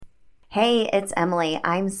Hey, it's Emily.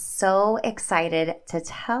 I'm so excited to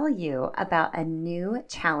tell you about a new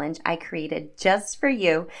challenge I created just for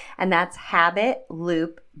you, and that's Habit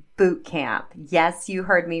Loop Boot Camp. Yes, you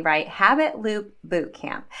heard me right. Habit Loop Boot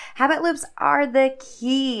Camp. Habit loops are the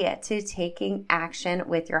key to taking action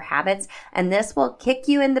with your habits, and this will kick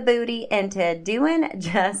you in the booty into doing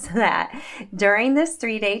just that. During this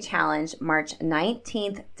 3-day challenge, March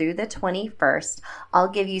 19th through the 21st, I'll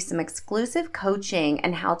give you some exclusive coaching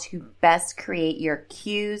and how to best create your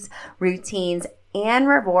cues, routines, and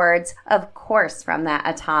rewards, of course, from that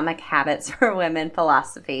Atomic Habits for Women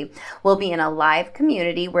philosophy. We'll be in a live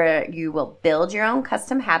community where you will build your own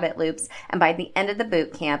custom habit loops, and by the end of the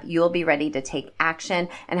boot camp, you will be ready to take action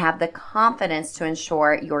and have the confidence to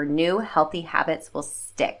ensure your new healthy habits will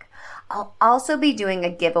stick. I'll also be doing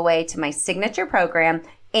a giveaway to my signature program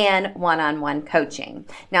and one-on-one coaching.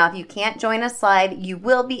 Now, if you can't join us live, you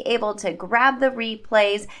will be able to grab the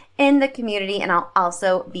replays in the community, and I'll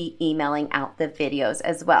also be emailing out the videos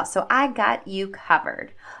as well. So I got you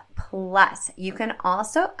covered. Plus, you can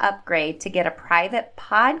also upgrade to get a private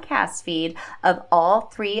podcast feed of all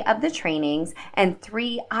 3 of the trainings and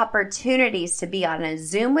 3 opportunities to be on a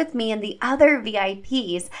Zoom with me and the other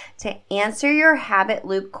VIPs to answer your habit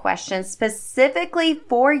loop questions specifically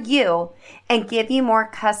for you and give you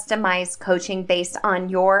more customized coaching based on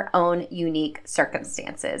your own unique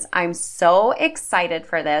circumstances. I'm so excited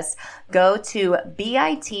for this. Go to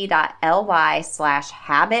bit.ly/habit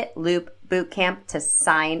loop bootcamp to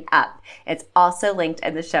sign up. It's also linked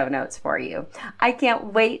in the show notes for you. I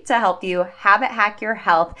can't wait to help you habit hack your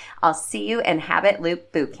health. I'll see you in Habit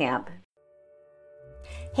Loop Bootcamp.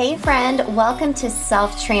 Hey friend, welcome to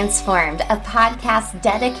Self Transformed, a podcast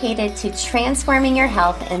dedicated to transforming your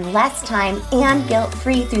health in less time and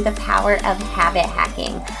guilt-free through the power of habit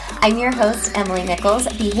hacking. I'm your host, Emily Nichols,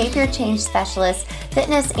 behavior change specialist,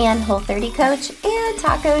 fitness and Whole30 coach, and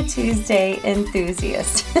Taco Tuesday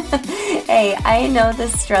enthusiast. Hey, I know the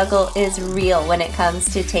struggle is real when it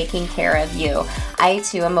comes to taking care of you. I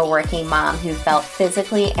too am a working mom who felt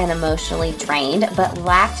physically and emotionally drained, but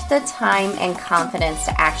lacked the time and confidence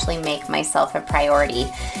to actually make myself a priority.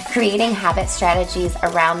 Creating habit strategies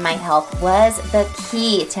around my health was the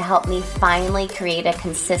key to help me finally create a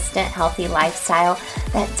consistent, healthy lifestyle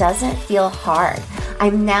that doesn't feel hard.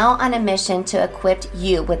 I'm now on a mission to equip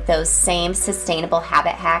you with those same sustainable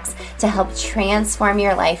habit hacks to help transform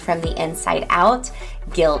your life from the inside out,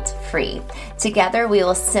 guilt-free. Together, we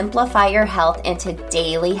will simplify your health into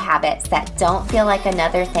daily habits that don't feel like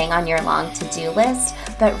another thing on your long to-do list,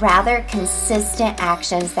 but rather consistent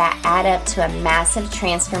actions that add up to a massive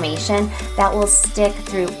transformation that will stick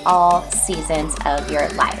through all seasons of your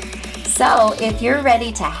life. So if you're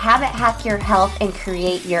ready to habit hack your health and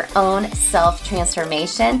create your own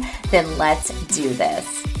self-transformation, then let's do this.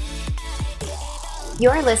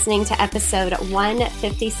 You're listening to episode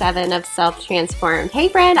 157 of Self Transformed. Hey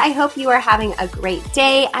friend, I hope you are having a great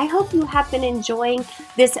day. I hope you have been enjoying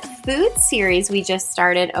this food series we just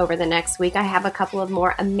started over the next week. I have a couple of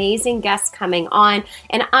more amazing guests coming on,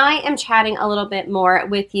 and I am chatting a little bit more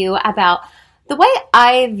with you about the way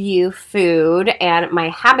I view food and my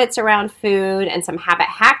habits around food and some habit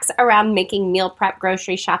hacks around making meal prep,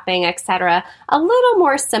 grocery shopping, etc. a little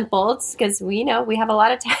more simple, because we know we have a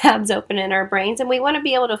lot of tabs open in our brains and we want to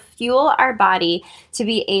be able to fuel our body to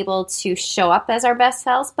be able to show up as our best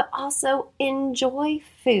selves, but also enjoy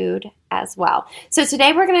food as well. So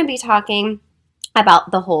today we're going to be talking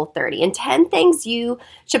about the Whole30 and 10 things you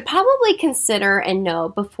should probably consider and know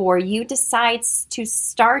before you decide to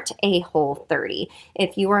start a Whole30.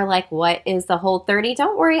 If you are like, what is the Whole30?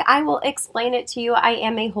 Don't worry, I will explain it to you. I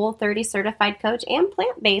am a Whole30 certified coach and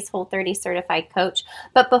plant-based Whole30 certified coach.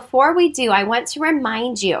 But before we do, I want to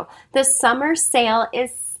remind you, the summer sale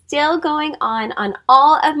is still going on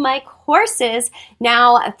all of my courses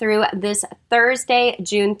now through this Thursday,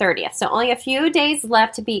 June 30th. So only a few days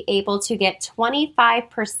left to be able to get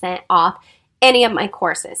 25% off any of my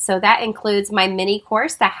courses. So that includes my mini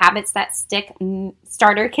course, the Habits That Stick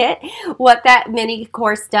Starter Kit. What that mini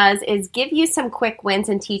course does is give you some quick wins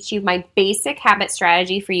and teach you my basic habit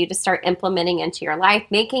strategy for you to start implementing into your life,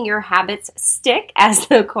 making your habits stick, as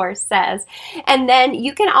the course says. And then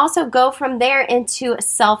you can also go from there into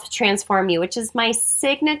Self Transform You, which is my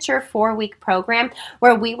signature 4-week program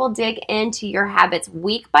where we will dig into your habits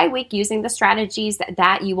week by week using the strategies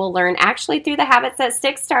that you will learn actually through the Habits That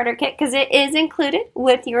Stick Starter Kit, because it is included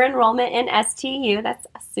with your enrollment in STU. That's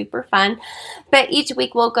super fun. But each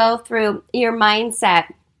week we'll go through your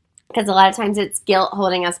mindset, because a lot of times it's guilt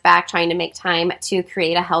holding us back, trying to make time to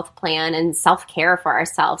create a health plan and self-care for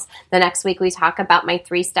ourselves. The next week, we talk about my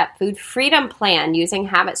 3-step food freedom plan, using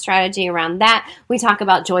habit strategy around that. We talk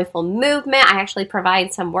about joyful movement. I actually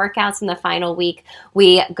provide some workouts in the final week.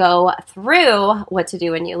 We go through what to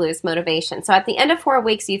do when you lose motivation. So at the end of 4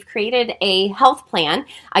 weeks, you've created a health plan.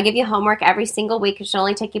 I give you homework every single week. It should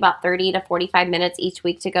only take you about 30 to 45 minutes each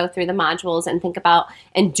week to go through the modules and think about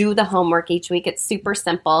and do the homework each week. It's super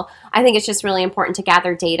simple. I think it's just really important to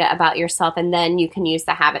gather data about yourself, and then you can use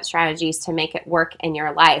the habit strategies to make it work in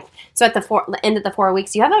your life. So at the end of the 4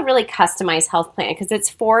 weeks, you have a really customized health plan because it's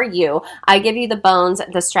for you. I give you the bones,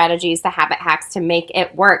 the strategies, the habit hacks to make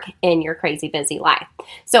it work in your crazy busy life.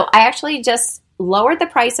 So I actually just lowered the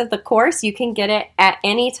price of the course. You can get it at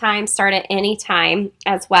any time, start at any time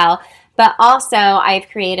as well. But also, I've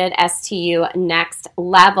created STU Next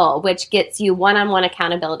Level, which gets you one-on-one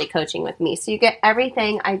accountability coaching with me. So you get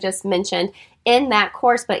everything I just mentioned in that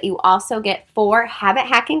course, but you also get 4 habit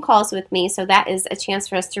hacking calls with me. So that is a chance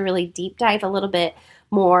for us to really deep dive a little bit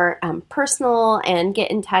more personal and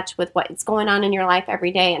get in touch with what's going on in your life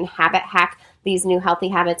every day and habit hack these new healthy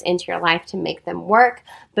habits into your life to make them work.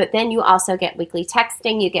 But then you also get weekly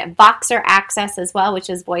texting. You get Voxer access as well,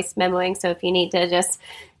 which is voice memoing. So if you need to just,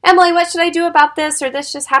 Emily, what should I do about this? Or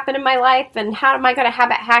this just happened in my life, and how am I going to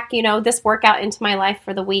habit hack, this workout into my life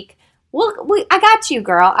for the week? Well, I got you,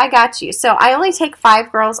 girl. I got you. So I only take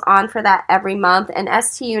 5 girls on for that every month. And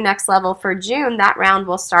STU Next Level for June, that round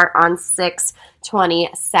will start on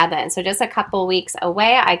 6/27. So just a couple weeks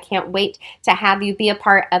away. I can't wait to have you be a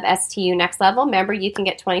part of STU Next Level. Remember, you can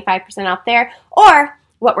get 25% off there, or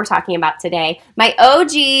what we're talking about today, my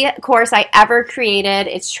OG course I ever created.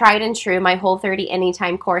 It's tried and true, my Whole30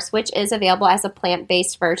 Anytime course, which is available as a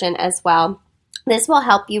plant-based version as well. This will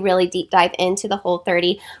help you really deep dive into the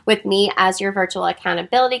Whole30 with me as your virtual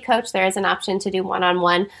accountability coach. There is an option to do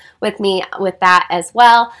one-on-one with me with that as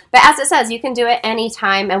well. But as it says, you can do it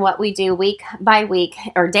anytime. And what we do week by week,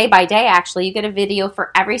 or day by day actually, you get a video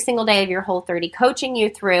for every single day of your Whole30, coaching you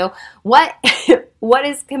through what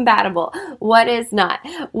is compatible, what is not.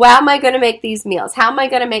 How am I going to make these meals? How am I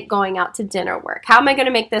going to make going out to dinner work? How am I going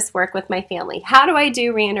to make this work with my family? How do I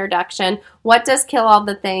do reintroduction? What does kill all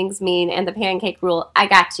the things mean? And the pancake rule? I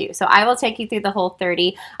got you. So I will take you through the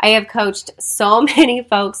Whole30. I have coached so many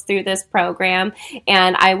folks through this program,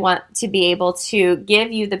 and I want to be able to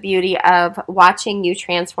give you the beauty of watching you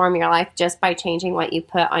transform your life just by changing what you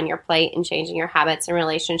put on your plate and changing your habits and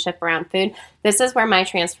relationship around food. This is where my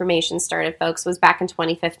transformation started, folks, was back in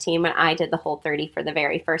 2015 when I did the Whole30 for the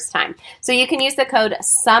very first time. So you can use the code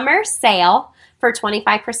SUMMERSALE for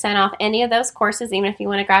 25% off any of those courses. Even if you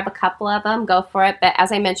want to grab a couple of them, go for it. But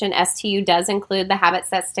as I mentioned, STU does include the Habits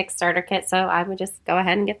That Stick starter kit, so I would just go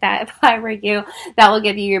ahead and get that if I were you. That will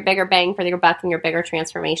give you your bigger bang for your buck and your bigger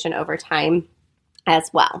transformation over time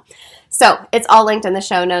as well. So it's all linked in the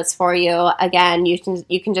show notes for you. Again, you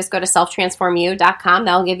can just go to selftransformyou.com.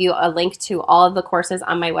 That'll give you a link to all of the courses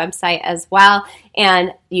on my website as well,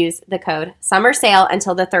 and use the code SUMMERSALE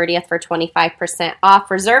until the 30th for 25%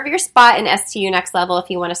 off. Reserve your spot in STU Next Level if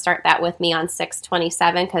you want to start that with me on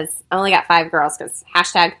 6/27, because I only got 5 girls, because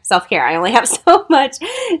 #self-care. I only have so much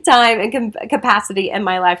time and capacity in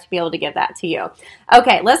my life to be able to give that to you.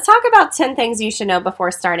 Okay, let's talk about 10 things you should know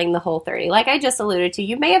before starting the Whole30. Like I just alluded to,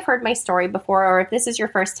 you may have heard my story before, or if this is your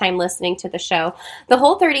first time listening to the show, the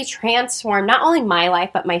Whole30 transformed not only my life,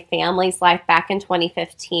 but my family's life back in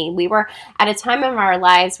 2015. We were at a time of our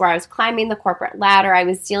lives where I was climbing the corporate ladder. I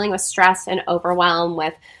was dealing with stress and overwhelm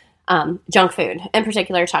with junk food, in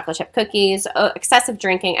particular chocolate chip cookies, excessive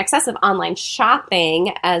drinking, excessive online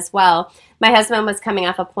shopping as well. My husband was coming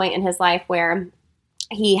off a point in his life where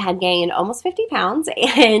he had gained almost 50 pounds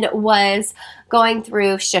and was going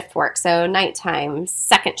through shift work. So nighttime,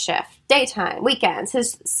 second shift, daytime, weekends.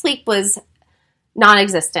 His sleep was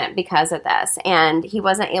non-existent because of this. And he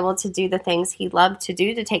wasn't able to do the things he loved to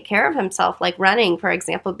do to take care of himself, like running, for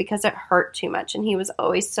example, because it hurt too much. And he was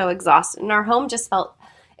always so exhausted. And our home just felt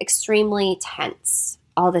extremely tense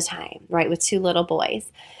all the time, right, with 2 little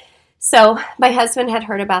boys. So my husband had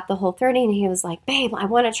heard about the Whole30, and he was like, babe, I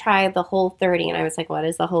want to try the Whole30. And I was like, what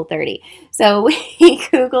is the Whole30? So we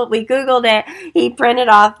Googled it. He printed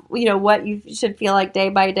off, what you should feel like day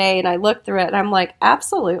by day. And I looked through it, and I'm like,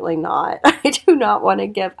 absolutely not. I do not want to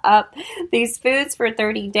give up these foods for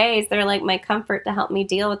 30 days. They're like my comfort to help me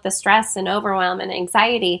deal with the stress and overwhelm and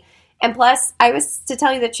anxiety. And plus, I was, to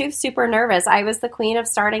tell you the truth, super nervous. I was the queen of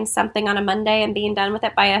starting something on a Monday and being done with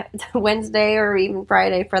it by a Wednesday or even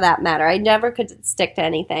Friday for that matter. I never could stick to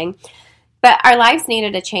anything. But our lives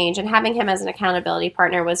needed a change, and having him as an accountability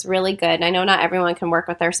partner was really good. And I know not everyone can work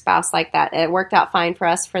with their spouse like that. It worked out fine for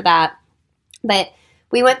us for that. But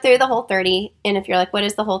we went through the Whole30, and if you're like, what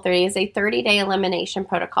is the Whole30? It's a 30-day elimination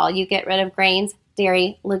protocol. You get rid of grains,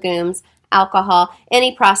 dairy, legumes, alcohol,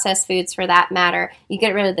 any processed foods for that matter. You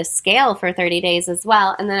get rid of the scale for 30 days as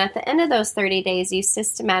well. And then at the end of those 30 days, you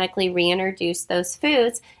systematically reintroduce those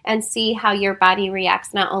foods and see how your body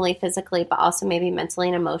reacts, not only physically, but also maybe mentally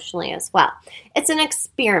and emotionally as well. It's an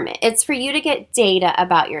experiment. It's for you to get data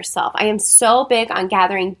about yourself. I am so big on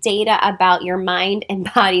gathering data about your mind and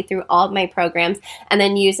body through all of my programs, and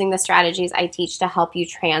then using the strategies I teach to help you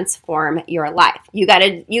transform your life. You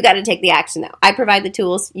gotta take the action though. I provide the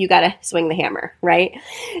tools. You gotta swing the hammer, right?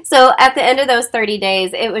 So at the end of those 30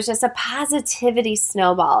 days, it was just a positivity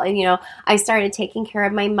snowball. And, I started taking care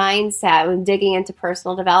of my mindset and digging into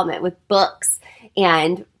personal development with books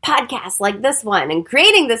and podcasts like this one, and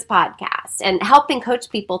creating this podcast and helping coach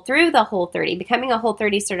people through the Whole30, becoming a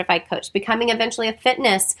Whole30 certified coach, becoming eventually a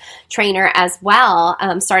fitness trainer as well,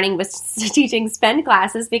 starting with teaching spin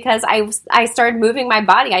classes because I started moving my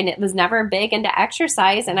body. I was never big into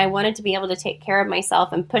exercise, and I wanted to be able to take care of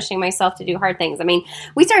myself and pushing myself to do hard things. I mean,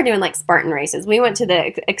 we started doing like Spartan races. We went to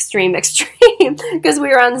the extreme because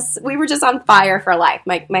we were just on fire for life.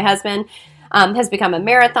 My husband has become a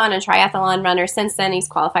marathon and triathlon runner since then. He's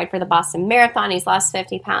qualified for the Boston Marathon. He's lost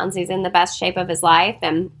 50 pounds. He's in the best shape of his life.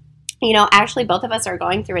 And, actually both of us are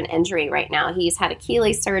going through an injury right now. He's had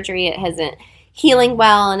Achilles surgery. It isn't healing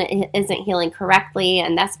well, and it isn't healing correctly.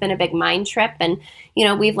 And that's been a big mind trip. And,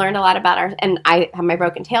 we've learned a lot about and I have my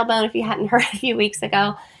broken tailbone, if you hadn't heard, a few weeks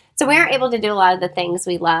ago. So we aren't able to do a lot of the things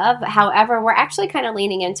we love. However, we're actually kind of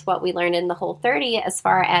leaning into what we learned in the Whole30 as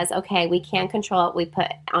far as, okay, we can control what we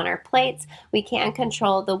put on our plates. We can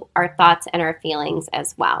control our thoughts and our feelings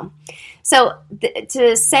as well. So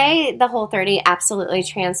to say the Whole30 absolutely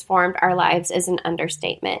transformed our lives is an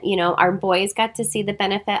understatement. Our boys got to see the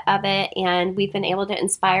benefit of it, and we've been able to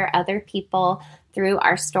inspire other people through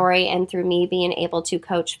our story and through me being able to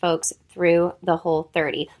coach folks through the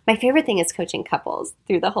Whole30. My favorite thing is coaching couples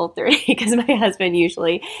through the Whole30 because my husband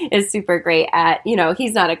usually is super great at,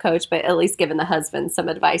 he's not a coach, but at least giving the husband some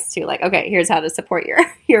advice too, like, okay, here's how to support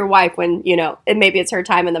your wife when, and maybe it's her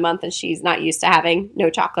time in the month and she's not used to having no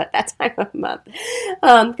chocolate that time of the month,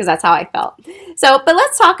 because that's how I felt. So, but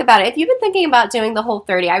let's talk about it. If you've been thinking about doing the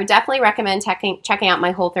Whole30, I would definitely recommend checking out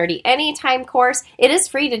my Whole30 Anytime course. It is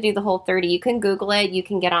free to do the Whole30. You can Google it. You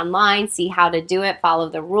can get online, see how to do it, follow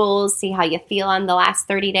the rules, see how you feel on the last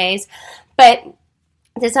 30 days. But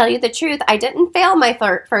to tell you the truth, I didn't fail my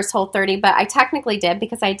first Whole30, but I technically did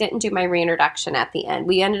because I didn't do my reintroduction at the end.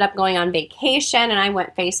 We ended up going on vacation, and I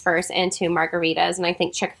went face first into margaritas, and I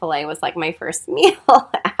think Chick-fil-A was like my first meal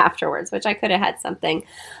afterwards, which I could have had something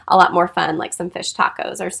a lot more fun, like some fish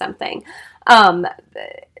tacos or something. But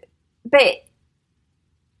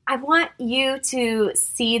I want you to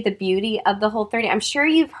see the beauty of the Whole30. I'm sure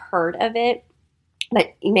you've heard of it,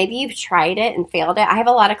 but maybe you've tried it and failed it. I have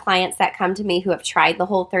a lot of clients that come to me who have tried the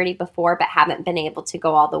Whole30 before but haven't been able to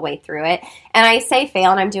go all the way through it. And I say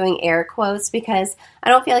fail, and I'm doing air quotes because I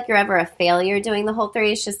don't feel like you're ever a failure doing the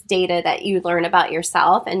Whole30. It's just data that you learn about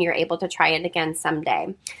yourself, and you're able to try it again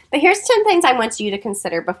someday. But here's 10 things I want you to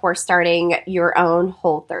consider before starting your own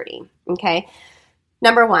Whole30, okay?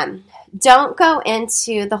 Number 1, don't go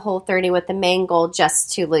into the Whole30 with the main goal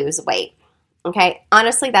just to lose weight. Okay,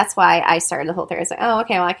 honestly, that's why I started the Whole30. I was like, oh,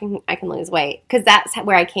 okay, well, I can lose weight because that's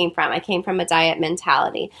where I came from. I came from a diet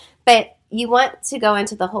mentality. But you want to go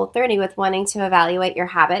into the Whole30 with wanting to evaluate your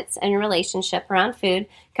habits and your relationship around food,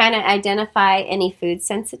 kind of identify any food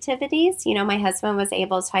sensitivities. My husband was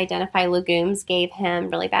able to identify legumes gave him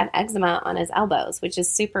really bad eczema on his elbows, which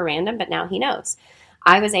is super random, but now he knows.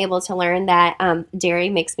 I was able to learn that dairy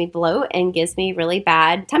makes me bloat and gives me really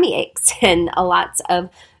bad tummy aches and lots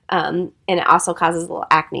of and it also causes a little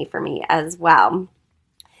acne for me as well.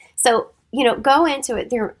 So, go into it.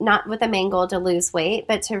 They're not with a main goal to lose weight,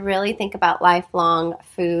 but to really think about lifelong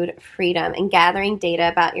food freedom and gathering data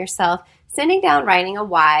about yourself, sitting down, writing a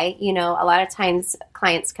why. A lot of times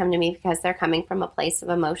clients come to me because they're coming from a place of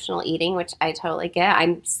emotional eating, which I totally get.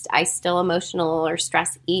 I still emotional or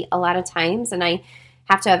stress eat a lot of times, and I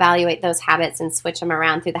have to evaluate those habits and switch them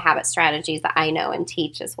around through the habit strategies that I know and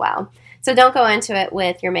teach as well. So don't go into it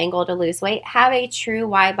with your main goal to lose weight. Have a true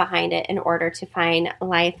why behind it in order to find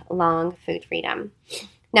lifelong food freedom.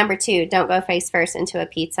 Number 2, don't go face first into a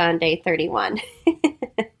pizza on day 31.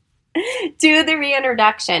 Do the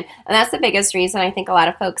reintroduction. And that's the biggest reason I think a lot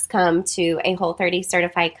of folks come to a Whole30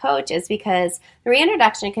 certified coach is because the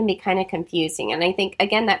reintroduction can be kind of confusing. And I think,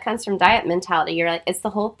 again, that comes from diet mentality. You're like, it's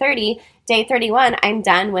the Whole30, day 31. I'm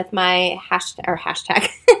done with my hashtag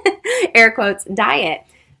air quotes diet.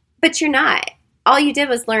 But you're not. All you did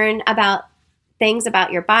was learn about things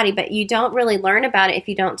about your body, but you don't really learn about it if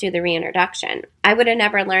you don't do the reintroduction. I would have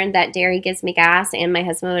never learned that dairy gives me gas, and my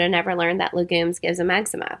husband would have never learned that legumes gives him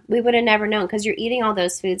eczema. We would have never known because you're eating all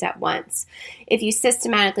those foods at once. If you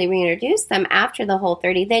systematically reintroduce them after the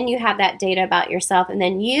Whole30, then you have that data about yourself, and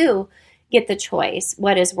then you get the choice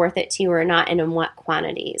what is worth it to you or not and in what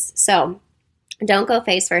quantities. So don't go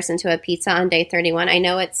face first into a pizza on day 31. I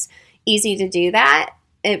know it's easy to do that.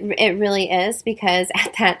 It really is, because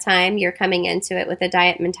at that time you're coming into it with a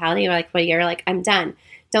diet mentality. You're like, I'm done.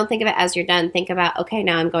 Don't think of it as you're done. Think about, okay,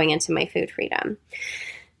 now I'm going into my food freedom.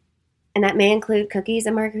 And that may include cookies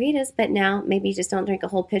and margaritas, but now maybe just don't drink a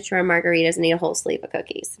whole pitcher of margaritas and eat a whole sleeve of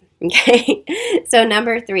cookies. Okay. So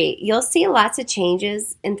number 3, you'll see lots of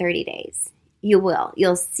changes in 30 days. You will.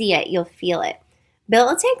 You'll see it. You'll feel it. But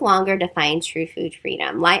it'll take longer to find true food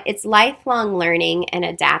freedom. It's lifelong learning and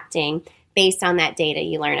adapting based on that data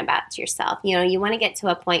you learn about yourself. You want to get to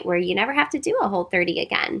a point where you never have to do a Whole30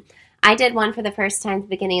 again. I did one for the first time at the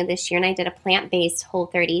beginning of this year, and I did a plant-based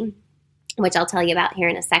Whole30, which I'll tell you about here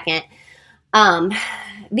in a second,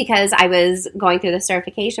 because I was going through the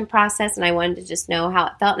certification process and I wanted to just know how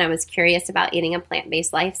it felt, and I was curious about eating a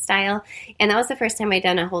plant-based lifestyle. And that was the first time I'd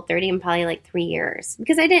done a Whole30 in probably like 3 years,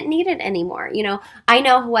 because I didn't need it anymore. I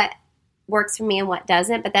know what works for me and what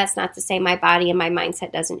doesn't, but that's not to say my body and my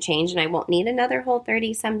mindset doesn't change and I won't need another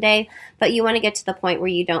Whole30 someday. But you want to get to the point where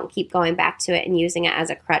you don't keep going back to it and using it as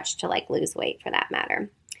a crutch to lose weight, for that matter.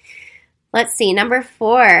 Let's see. Number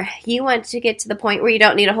 4, you want to get to the point where you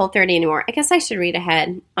don't need a Whole30 anymore. I guess I should read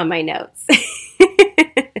ahead on my notes.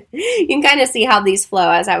 You can kind of see how these flow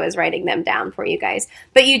as I was writing them down for you guys.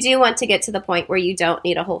 But you do want to get to the point where you don't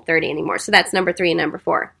need a Whole30 anymore. So that's number 3 and number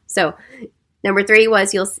 4. So number 3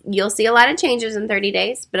 was you'll see a lot of changes in 30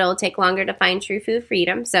 days, but it'll take longer to find true food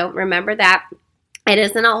freedom. So remember that. It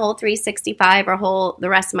isn't a whole 365 or the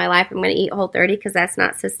rest of my life I'm going to eat Whole30, because that's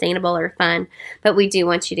not sustainable or fun. But we do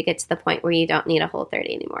want you to get to the point where you don't need a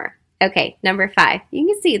Whole30 anymore. Okay, number 5. You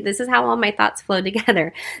can see this is how all my thoughts flow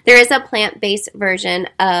together. There is a plant-based version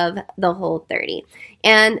of the Whole30.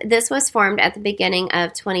 And this was formed at the beginning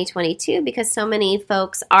of 2022 because so many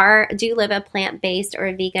folks do live a plant-based or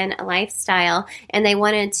a vegan lifestyle, and they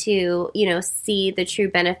wanted to, see the true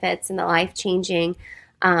benefits and the life-changing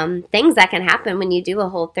things that can happen when you do a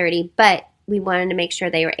Whole30, but we wanted to make sure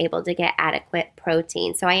they were able to get adequate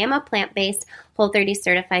protein. So I am a plant-based Whole30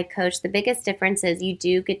 certified coach. The biggest difference is you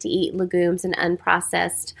do get to eat legumes and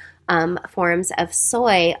unprocessed forms of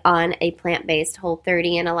soy on a plant-based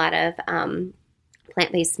Whole30, and a lot of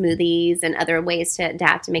plant-based smoothies and other ways to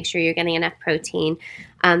adapt to make sure you're getting enough protein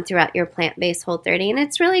throughout your plant-based Whole30. And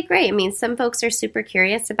it's really great. I mean, some folks are super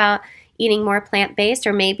curious about eating more plant-based,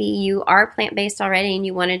 or maybe you are plant-based already and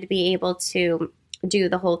you wanted to be able to do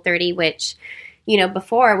the Whole30, which,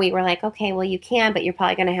 before we were like, okay, well, you can, but you're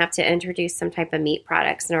probably going to have to introduce some type of meat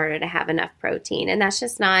products in order to have enough protein. And that's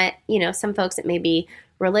just not, some folks, it may be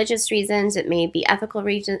religious reasons, it may be ethical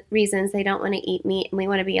reasons they don't want to eat meat, and we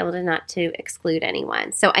want to be able to not to exclude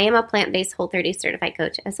anyone. So I am a plant-based Whole30 certified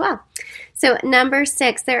coach as well. So number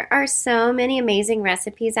 6, there are so many amazing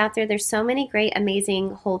recipes out there. There's so many great,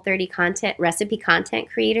 amazing Whole30 recipe content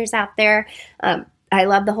creators out there. I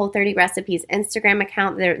love the Whole30 Recipes Instagram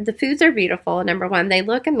account. The foods are beautiful, number 1. They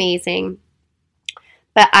look amazing.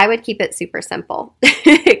 But I would keep it super simple.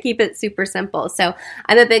 Keep it super simple. So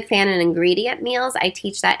I'm a big fan of ingredient meals. I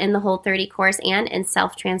teach that in the Whole30 course and in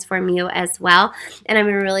Self-Transform You as well. And I'm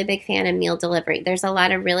a really big fan of meal delivery. There's a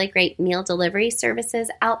lot of really great meal delivery services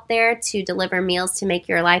out there to deliver meals to make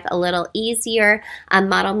your life a little easier.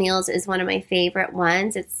 Model Meals is one of my favorite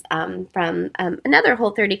ones. It's from another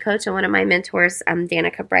Whole30 coach and one of my mentors,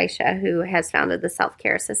 Danica Brescia, who has founded the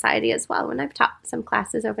Self-Care Society as well. And I've taught some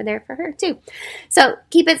classes over there for her too. So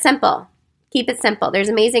keep it simple. Keep it simple. There's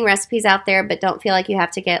amazing recipes out there, but don't feel like you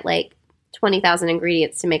have to get 20,000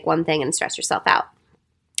 ingredients to make one thing and stress yourself out.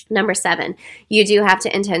 Number 7, you do have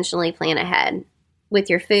to intentionally plan ahead with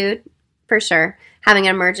your food, for sure. Having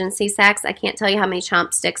an emergency sex, I can't tell you how many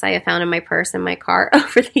chopsticks I have found in my purse and my car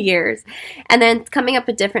over the years. And then coming up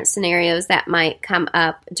with different scenarios that might come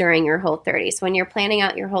up during your Whole30. So when you're planning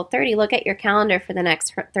out your Whole30, look at your calendar for the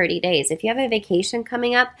next 30 days. If you have a vacation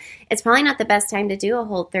coming up, it's probably not the best time to do a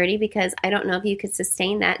Whole30 because I don't know if you could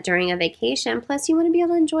sustain that during a vacation. Plus, you want to be able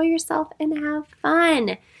to enjoy yourself and have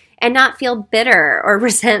fun. and not feel bitter or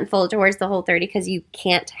resentful towards the Whole30 because you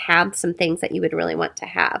can't have some things that you would really want to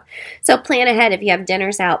have. So plan ahead. If you have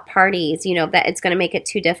dinners out, parties, that it's going to make it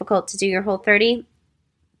too difficult to do your Whole30,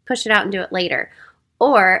 push it out and do it later.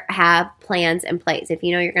 Or have plans in place. If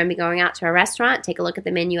you know you're going to be going out to a restaurant, take a look at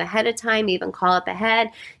the menu ahead of time, even call up ahead,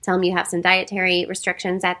 tell them you have some dietary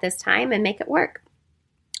restrictions at this time, and make it work.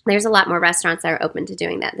 There's a lot more restaurants that are open to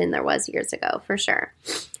doing that than there was years ago, for sure.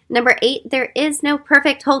 Number 8, there is no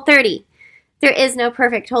perfect Whole30. There is no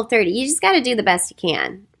perfect Whole30. You just got to do the best you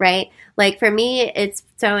can, right? Like for me, it's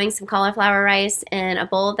throwing some cauliflower rice in a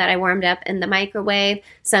bowl that I warmed up in the microwave,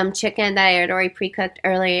 some chicken that I had already pre-cooked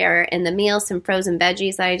earlier in the meal, some frozen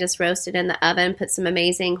veggies that I just roasted in the oven, put some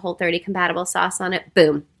amazing Whole30 compatible sauce on it.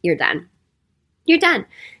 Boom, you're done. You're done.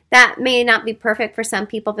 That may not be perfect for some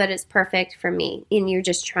people, but it's perfect for me. And you're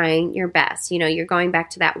just trying your best. You're going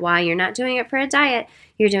back to that why. You're not doing it for a diet.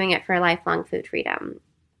 You're doing it for lifelong food freedom.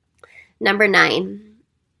 Number 9,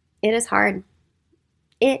 it is hard.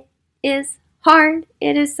 It is hard.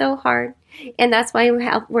 It is so hard. And that's why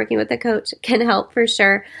working with a coach can help for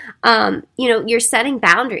sure. You're setting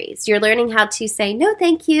boundaries. You're learning how to say no,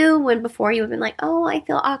 thank you, when before you have been like, oh, I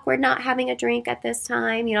feel awkward not having a drink at this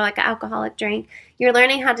time, like an alcoholic drink. You're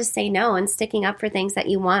learning how to say no and sticking up for things that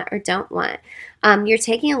you want or don't want. You're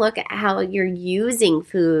taking a look at how you're using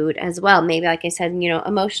food as well. Maybe, like I said,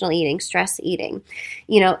 emotional eating, stress eating.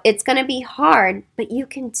 It's going to be hard, but you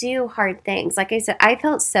can do hard things. Like I said, I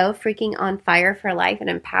felt so freaking on fire for life and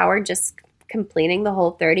empowered just completing the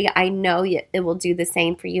Whole30. I know it will do the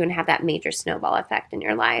same for you and have that major snowball effect in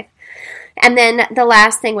your life. And then the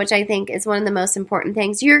last thing, which I think is one of the most important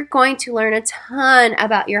things, you're going to learn a ton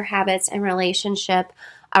about your habits and relationship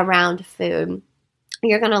around food.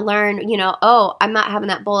 You're going to learn, oh, I'm not having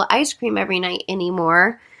that bowl of ice cream every night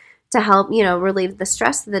anymore to help, relieve the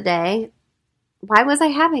stress of the day. Why was I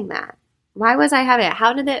having that? Why was I having it?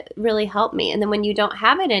 How did it really help me? And then when you don't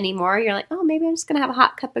have it anymore, you're like, oh, maybe I'm just going to have a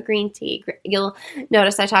hot cup of green tea. You'll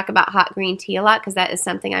notice I talk about hot green tea a lot because that is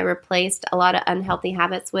something I replaced a lot of unhealthy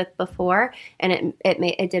habits with before. And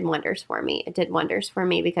it did wonders for me. It did wonders for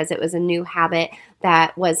me because it was a new habit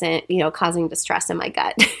that wasn't, causing distress in my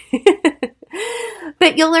gut.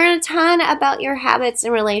 But you'll learn a ton about your habits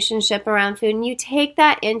and relationship around food, and you take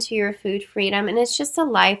that into your food freedom, and it's just a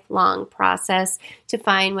lifelong process to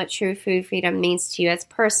find what true food freedom means to you. It's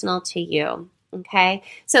personal to you, okay?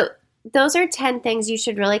 So those are 10 things you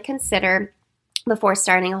should really consider before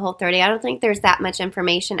starting a Whole30. I don't think there's that much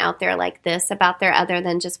information out there like this about there other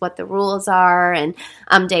than just what the rules are and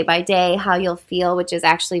day by day how you'll feel, which is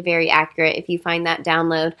actually very accurate if you find that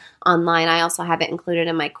download online. I also have it included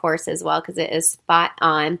in my course as well because it is spot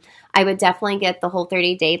on. I would definitely get the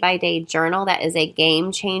Whole30 day by day journal. That is a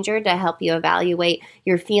game changer to help you evaluate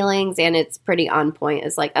your feelings, and it's pretty on point.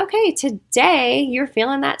 It's like, okay, today you're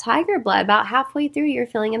feeling that tiger blood. About halfway through, you're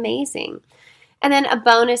feeling amazing. And then a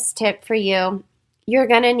bonus tip for you, you're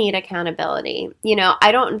going to need accountability.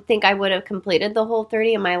 I don't think I would have completed the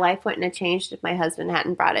Whole30 and my life wouldn't have changed if my husband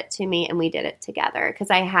hadn't brought it to me and we did it together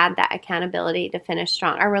because I had that accountability to finish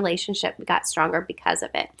strong. Our relationship got stronger because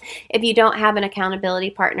of it. If you don't have an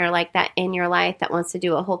accountability partner like that in your life that wants to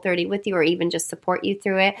do a Whole30 with you or even just support you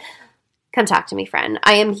through it, come talk to me, friend.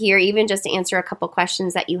 I am here even just to answer a couple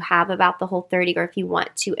questions that you have about the Whole30 or if you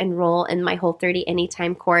want to enroll in my Whole30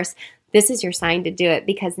 Anytime course. This is your sign to do it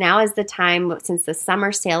because now is the time since the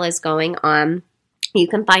summer sale is going on. You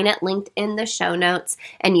can find it linked in the show notes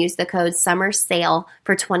and use the code Summer Sale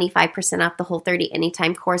for 25% off the Whole30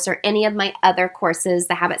 Anytime course or any of my other courses,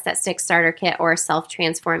 the Habits That Stick Starter Kit or Self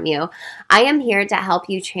Transform You. I am here to help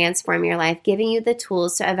you transform your life, giving you the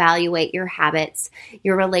tools to evaluate your habits,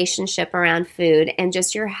 your relationship around food, and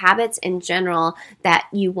just your habits in general that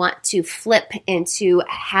you want to flip into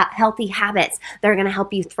healthy habits that are going to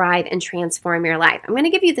help you thrive and transform your life. I'm going to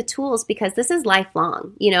give you the tools because this is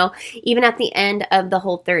lifelong. Even at the end of the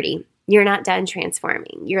Whole30, you're not done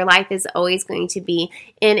transforming. Your life is always going to be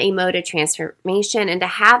in a mode of transformation, and to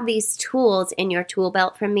have these tools in your tool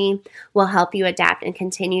belt from me will help you adapt and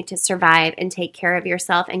continue to survive and take care of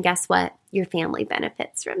yourself. And guess what? Your family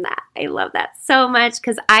benefits from that. I love that so much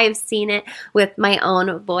because I've seen it with my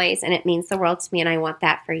own boys, and it means the world to me, and I want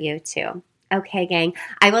that for you too. Okay, gang.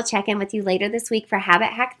 I will check in with you later this week for Habit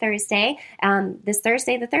Hack Thursday. This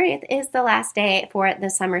Thursday, the 30th, is the last day for the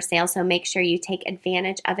summer sale, so make sure you take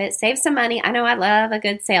advantage of it. Save some money. I know I love a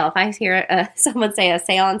good sale. If I hear someone say a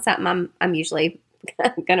sale on something, I'm usually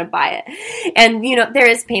going to buy it. And, there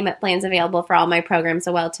is payment plans available for all my programs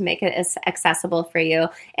as well to make it as accessible for you.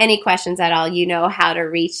 Any questions at all, you know how to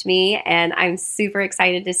reach me, and I'm super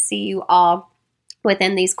excited to see you all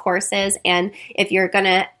within these courses. And if you're going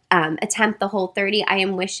to attempt the Whole30. I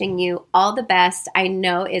am wishing you all the best. I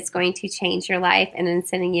know it's going to change your life, and I'm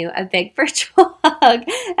sending you a big virtual hug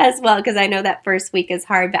as well, because I know that first week is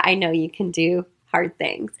hard, but I know you can do hard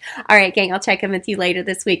things. All right, gang, I'll check in with you later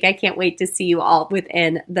this week. I can't wait to see you all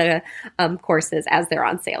within the courses as they're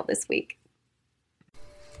on sale this week.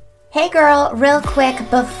 Hey girl, real quick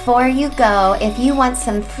before you go, if you want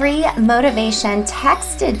some free motivation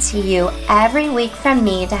texted to you every week from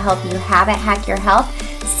me to help you habit hack your health,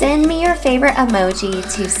 send me your favorite emoji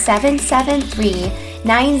to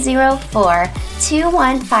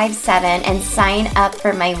 773-904-2157 and sign up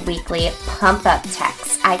for my weekly pump up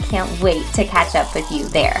text. I can't wait to catch up with you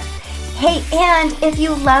there. Hey, and if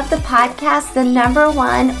you love the podcast, the number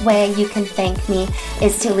one way you can thank me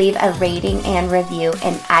is to leave a rating and review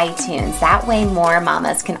in iTunes. That way more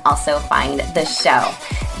mamas can also find the show.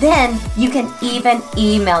 Then you can even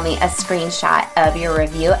email me a screenshot of your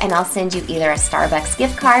review and I'll send you either a Starbucks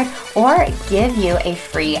gift card or give you a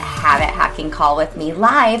free habit hacking call with me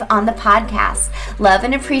live on the podcast. Love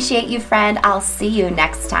and appreciate you, friend. I'll see you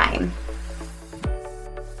next time.